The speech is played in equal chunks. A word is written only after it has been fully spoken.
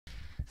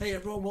Hey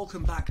everyone,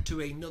 welcome back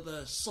to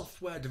another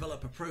software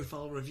developer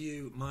profile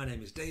review. My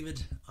name is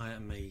David. I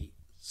am a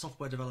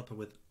software developer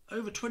with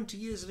over 20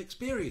 years of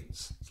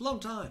experience. It's a long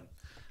time.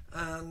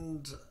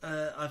 And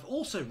I've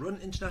also run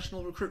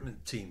international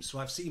recruitment teams, so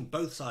I've seen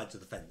both sides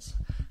of the fence.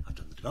 I've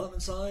done the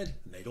development side,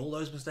 made all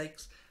those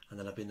mistakes, and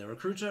then I've been a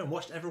recruiter and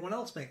watched everyone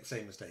else make the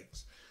same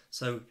mistakes.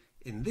 So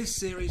in this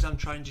series, I'm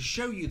trying to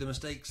show you the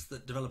mistakes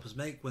that developers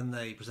make when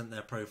they present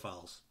their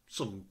profiles.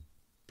 Some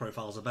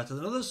profiles are better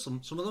than others.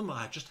 Some of them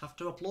I just have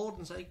to applaud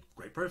and say,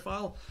 great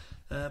profile.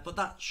 But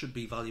that should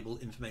be valuable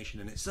information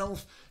in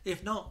itself.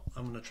 If not,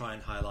 I'm going to try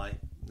and highlight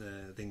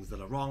things that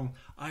are wrong.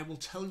 I will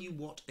tell you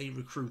what a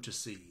recruiter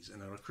sees.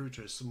 And a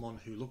recruiter is someone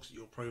who looks at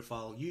your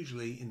profile,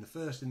 usually in the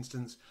first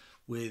instance,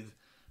 with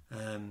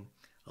a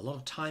lot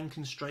of time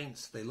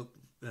constraints. They look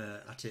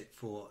at it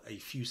for a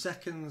few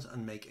seconds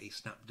and make a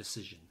snap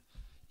decision.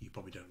 You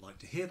probably don't like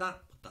to hear that,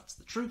 but that's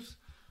the truth.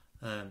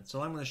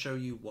 So I'm going to show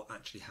you what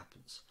actually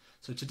happens.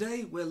 So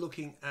today we're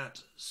looking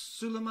at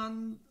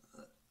Suleman's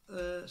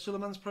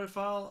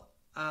profile,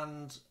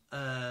 and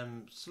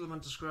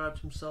Suleman described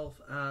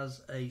himself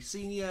as a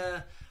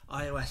senior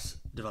iOS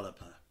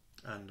developer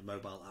and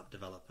mobile app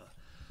developer.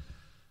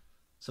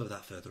 So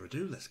without further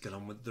ado, let's get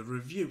on with the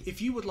review.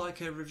 If you would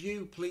like a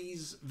review,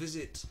 please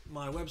visit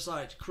my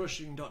website,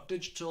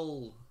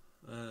 crushing.digital.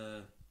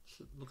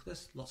 Look at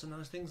this, lots of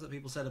nice things that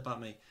people said about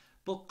me.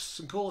 Books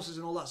and courses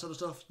and all that sort of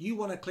stuff. You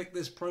want to click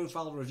this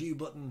profile review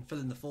button, fill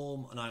in the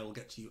form, and I will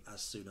get to you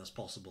as soon as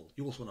possible.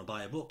 You also want to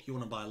buy a book, you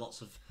want to buy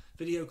lots of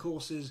video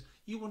courses,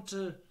 you want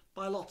to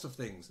buy lots of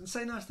things and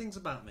say nice things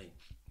about me.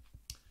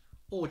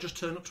 Or just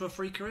turn up to a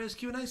free careers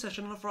Q&A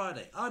session on a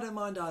Friday. I don't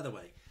mind either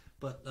way,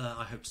 but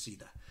I hope to see you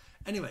there.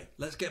 Anyway,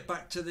 let's get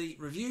back to the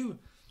review.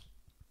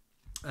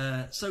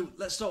 So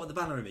let's start with the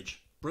banner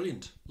image.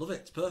 Brilliant, love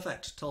it, it's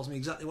perfect. Tells me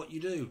exactly what you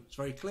do. It's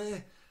very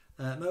clear.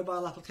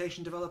 Mobile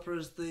application developer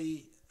is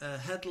the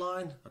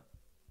headline.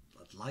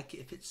 I'd like it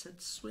if it said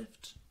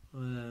Swift.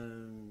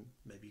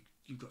 Maybe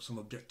you've got some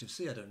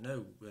Objective-C, I don't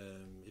know.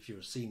 If you're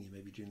a senior,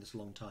 maybe doing this a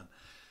long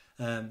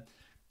time.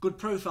 Good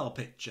profile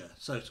picture.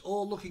 So it's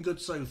all looking good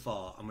so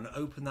far. I'm going to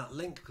open that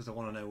link because I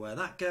want to know where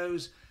that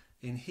goes.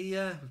 In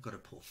here, we've got a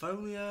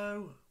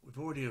portfolio. We've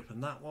already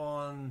opened that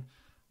one.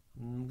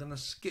 I'm going to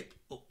skip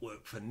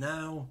Upwork for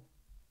now.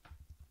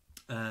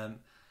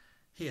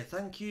 Here,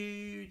 thank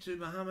you to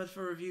Mohammed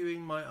for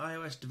reviewing my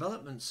iOS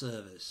development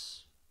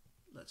service.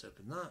 Let's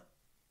open that.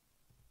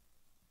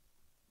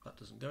 That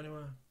doesn't go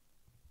anywhere.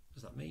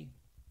 Is that me?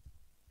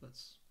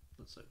 Let's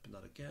open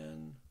that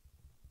again.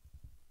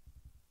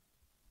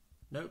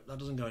 Nope, that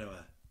doesn't go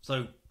anywhere.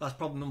 So that's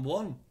problem number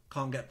one.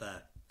 Can't get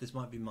there. This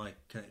might be my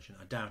connection.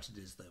 I doubt it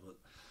is there, but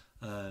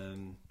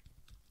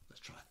let's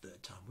try a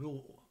third time.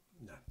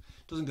 No,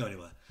 doesn't go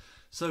anywhere.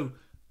 So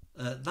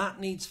that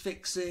needs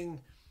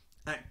fixing.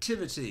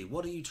 Activity,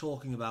 what are you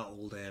talking about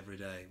all day, every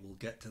day? We'll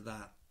get to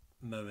that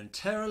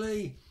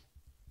momentarily.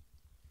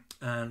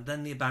 And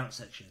then the about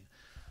section.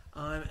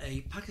 I'm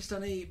a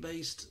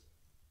Pakistani-based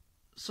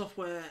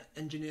software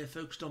engineer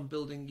focused on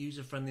building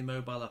user-friendly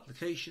mobile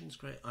applications.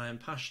 Great. I am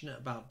passionate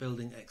about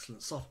building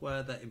excellent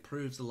software that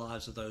improves the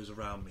lives of those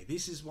around me.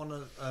 This is one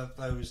of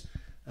those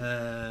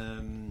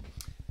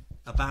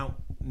about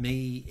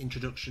me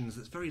introductions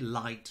that's very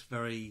light,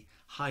 very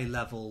high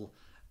level.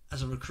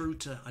 As a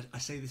recruiter, I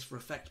say this for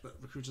effect, but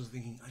recruiters are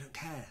thinking, I don't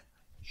care.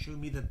 Show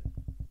me the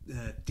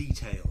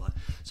detail.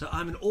 So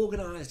I'm an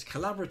organised,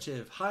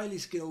 collaborative, highly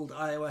skilled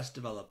iOS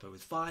developer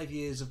with 5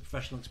 years of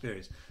professional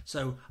experience.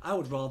 So I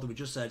would rather we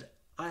just said,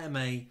 I'm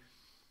a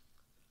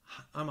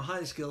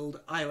highly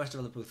skilled iOS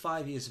developer with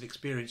 5 years of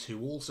experience who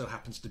also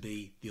happens to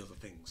be the other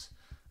things.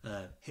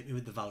 Hit me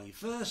with the value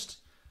first.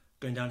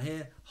 Going down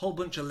here, whole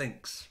bunch of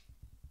links.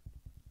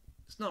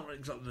 It's not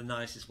exactly the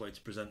nicest way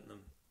to present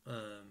them.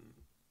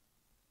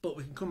 But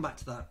we can come back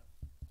to that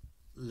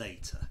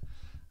later.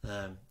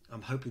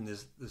 I'm hoping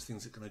there's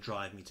things that are going to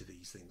drive me to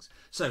these things.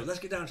 So let's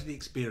get down to the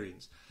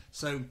experience.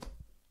 So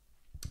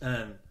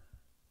I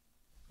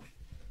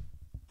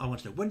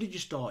want to know, when did you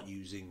start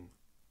using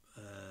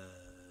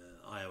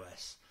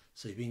iOS?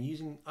 So you've been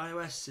using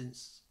iOS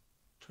since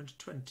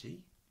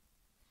 2020?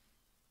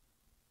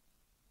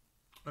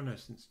 Oh no,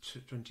 since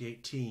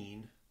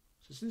 2018.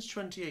 So since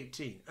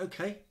 2018,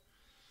 okay.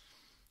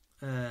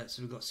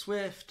 So we've got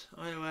Swift,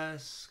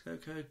 iOS,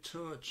 Cocoa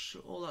Touch,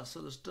 all that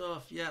sort of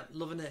stuff. Yeah,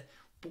 loving it.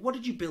 But what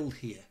did you build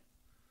here?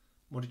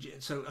 What did you?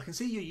 So I can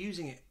see you're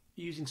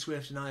using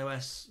Swift and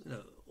iOS,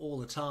 all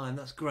the time.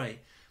 That's great.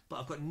 But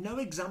I've got no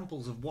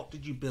examples of what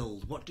did you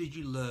build? What did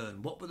you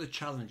learn? What were the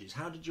challenges?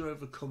 How did you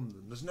overcome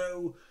them? There's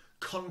no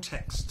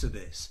context to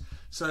this.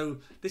 So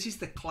this is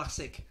the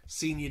classic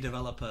senior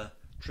developer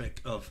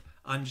trick of,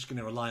 I'm just going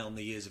to rely on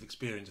the years of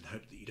experience and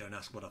hope that you don't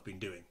ask what I've been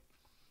doing.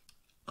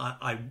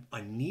 I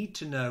need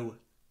to know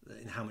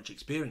in how much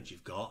experience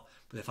you've got,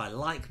 but if I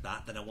like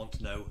that, then I want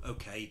to know,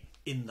 okay,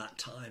 in that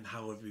time,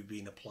 how have you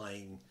been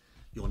applying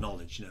your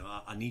knowledge?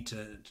 I need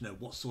to know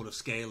what sort of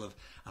scale of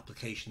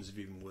applications have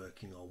you been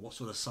working on, what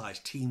sort of size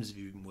teams have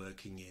you been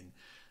working in,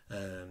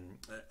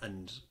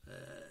 and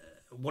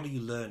what are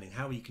you learning?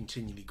 How are you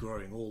continually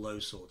growing? All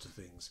those sorts of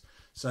things.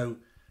 So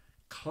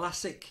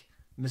classic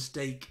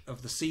mistake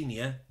of the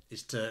senior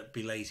is to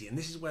be lazy. And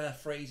this is where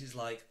phrases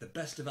like the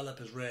best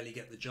developers rarely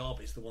get the job,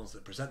 it's the ones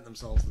that present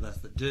themselves the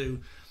best that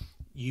do.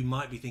 You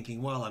might be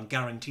thinking, well, I'm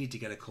guaranteed to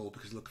get a call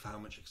because look at how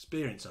much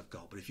experience I've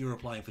got. But if you're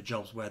applying for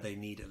jobs where they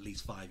need at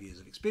least 5 years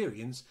of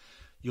experience,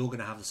 you're going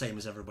to have the same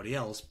as everybody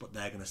else, but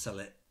they're going to sell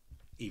it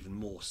even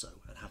more so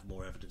and have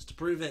more evidence to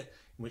prove it,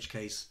 in which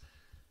case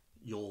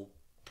your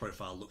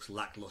profile looks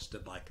lackluster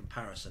by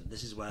comparison.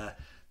 This is where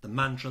the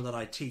mantra that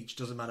I teach,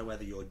 doesn't matter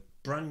whether you're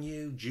brand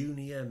new,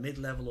 junior,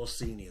 mid-level or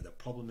senior, the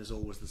problem is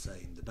always the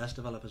same. The best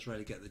developers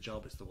rarely get the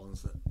job, it's the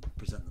ones that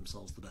present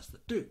themselves the best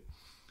that do.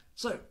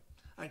 So,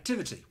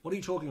 activity. What are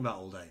you talking about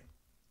all day?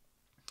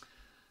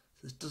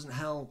 This doesn't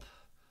help.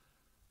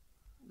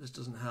 This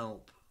doesn't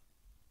help.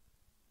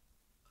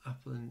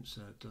 Applicants,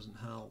 doesn't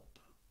help.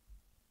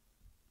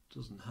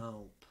 Doesn't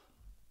help.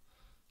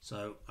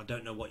 So I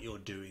don't know what you're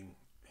doing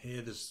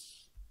here.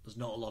 There's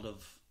not a lot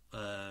of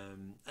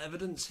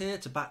evidence here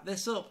to back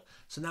this up.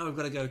 So now we've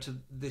got to go to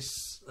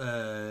this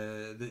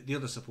the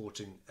other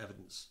supporting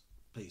evidence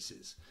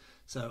pieces.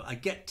 So I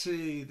get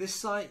to this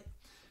site.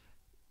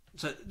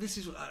 So this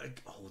is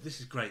this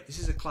is great. This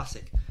is a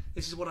classic.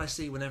 This is what I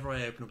see whenever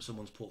I open up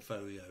someone's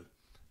portfolio.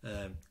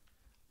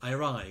 I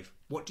arrive.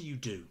 What do you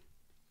do?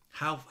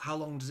 How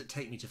long does it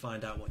take me to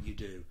find out what you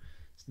do?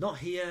 It's not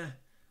here.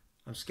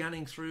 I'm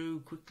scanning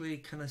through quickly.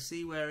 Can I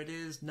see where it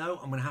is? No,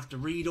 I'm going to have to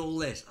read all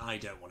this. I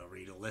don't want to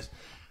read all this.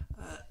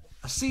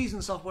 A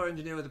seasoned software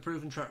engineer with a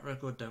proven track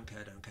record. Don't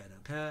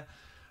care.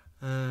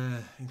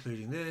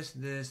 Including this,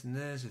 this, and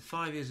this, with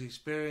 5 years of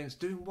experience.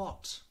 Doing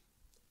what?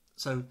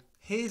 So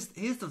here's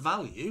the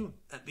value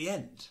at the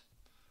end.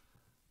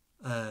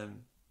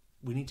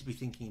 We need to be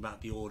thinking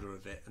about the order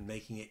of it and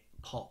making it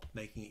pop,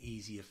 making it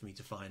easier for me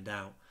to find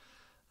out.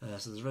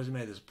 So there's a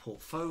resume, there's a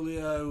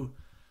portfolio.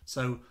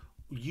 So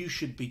you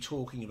should be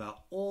talking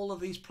about all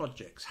of these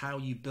projects, how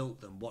you built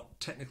them, what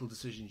technical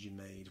decisions you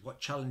made, what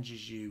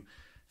challenges you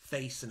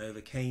faced and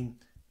overcame.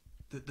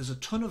 There's a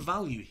ton of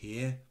value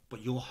here,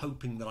 but you're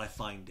hoping that I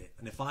find it.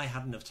 And if I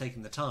hadn't have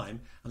taken the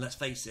time, and let's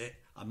face it,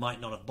 I might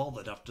not have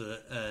bothered after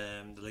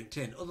the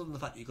LinkedIn, other than the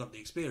fact that you've got the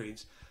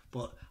experience,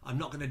 but I'm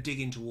not going to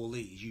dig into all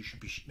these. You should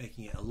be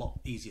making it a lot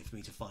easier for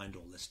me to find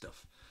all this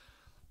stuff.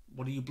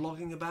 What are you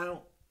blogging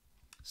about?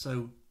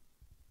 So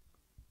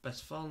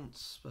best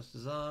fonts, best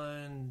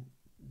design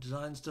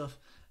stuff.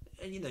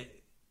 And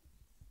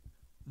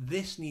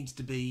this needs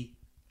to be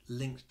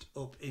linked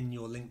up in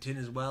your LinkedIn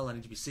as well. I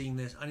need to be seeing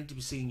this. I need to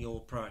be seeing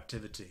your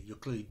proactivity. You're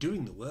clearly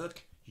doing the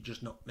work. You're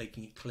just not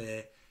making it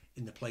clear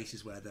in the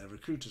places where their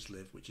recruiters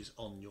live, which is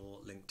on your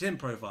LinkedIn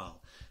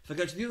profile. If I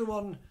go to the other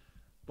one,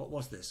 what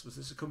was this? Was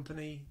this a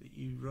company that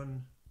you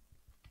run?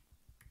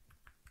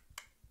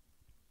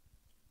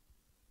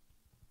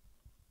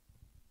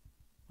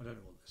 I don't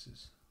know what this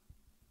is.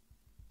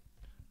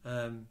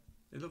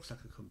 It looks like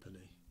a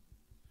company.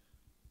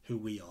 Who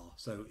we are.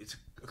 So it's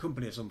a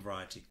company of some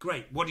variety.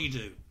 Great. What do you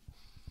do?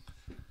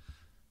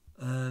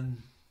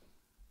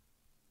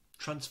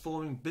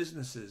 Transforming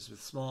businesses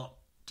with smart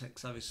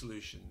tech-savvy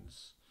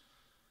solutions.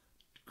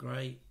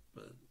 Great,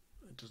 but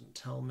it doesn't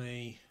tell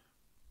me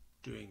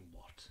doing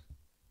what.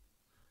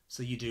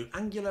 So you do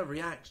Angular,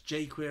 React,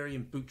 jQuery,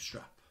 and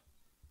Bootstrap.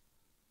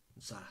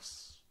 And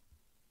SAS,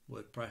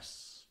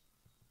 WordPress,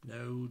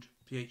 Node,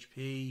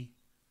 PHP,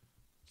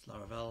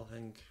 Laravel, I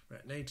think,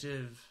 React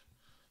Native,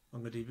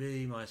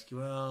 MongoDB,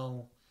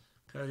 MySQL,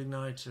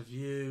 CodeIgniter,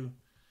 Vue.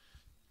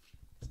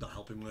 It's not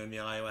helping me on the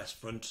iOS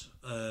front,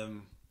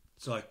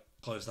 so I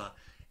close that.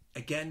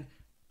 Again,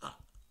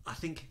 I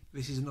think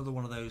this is another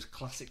one of those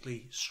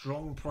classically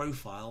strong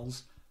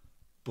profiles,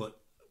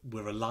 but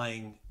we're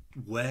relying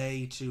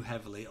way too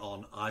heavily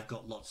on I've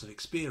got lots of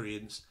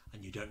experience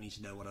and you don't need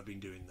to know what I've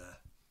been doing there.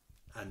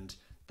 And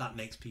that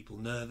makes people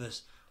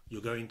nervous.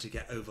 You're going to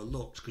get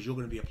overlooked because you're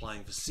going to be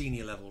applying for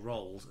senior level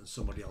roles and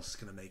somebody else is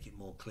going to make it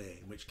more clear,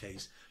 in which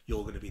case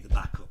you're going to be the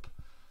backup.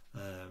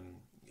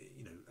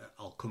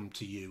 I'll come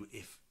to you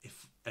if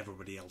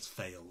everybody else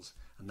fails,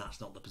 and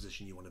that's not the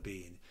position you want to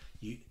be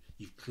in.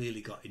 You've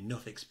clearly got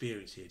enough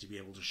experience here to be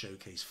able to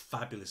showcase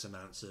fabulous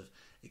amounts of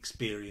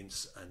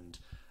experience and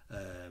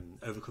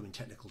overcoming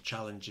technical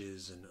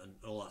challenges and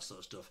all that sort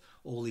of stuff.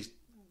 All these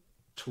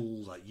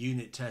tools like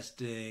unit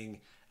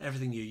testing,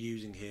 everything you're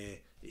using here,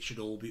 it should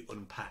all be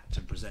unpacked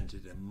and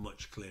presented in a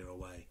much clearer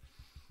way.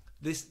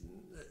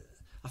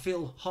 I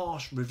feel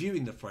harsh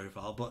reviewing the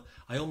profile, but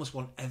I almost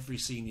want every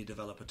senior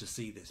developer to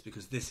see this,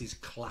 because this is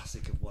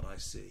classic of what I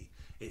see.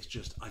 It's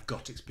just, I've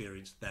got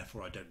experience,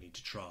 therefore I don't need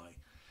to try.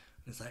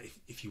 And it's like,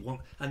 if you want,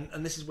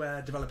 and this is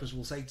where developers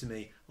will say to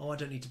me, oh, I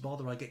don't need to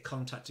bother, I get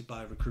contacted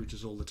by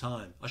recruiters all the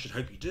time. I should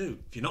hope you do.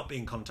 If you're not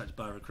being contacted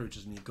by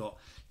recruiters and you've got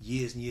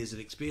years and years of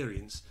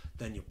experience,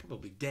 then you're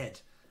probably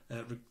dead.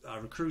 A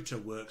recruiter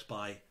works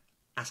by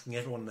asking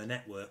everyone in their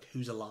network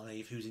who's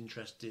alive, who's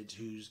interested,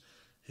 who's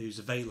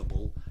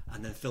available,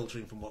 and then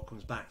filtering from what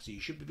comes back. So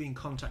you should be being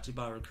contacted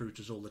by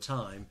recruiters all the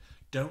time.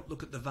 Don't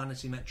look at the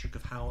vanity metric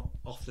of how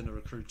often a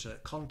recruiter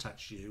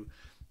contacts you.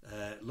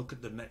 look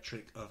at the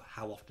metric of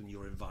how often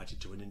you're invited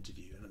to an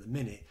interview. And at the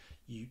minute,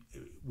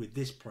 with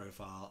this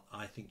profile,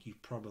 I think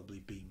you've probably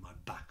been my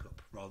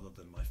backup rather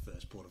than my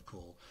first port of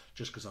call,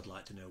 just because I'd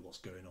like to know what's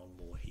going on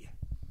more here.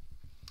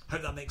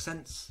 Hope that makes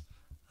sense.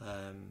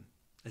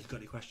 If you've got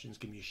any questions,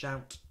 give me a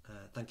shout.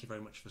 Thank you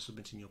very much for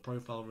submitting your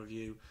profile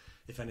review.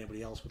 If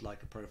anybody else would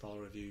like a profile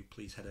review,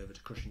 please head over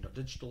to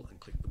crushing.digital and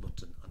click the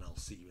button, and I'll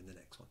see you in the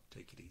next one.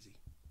 Take it easy.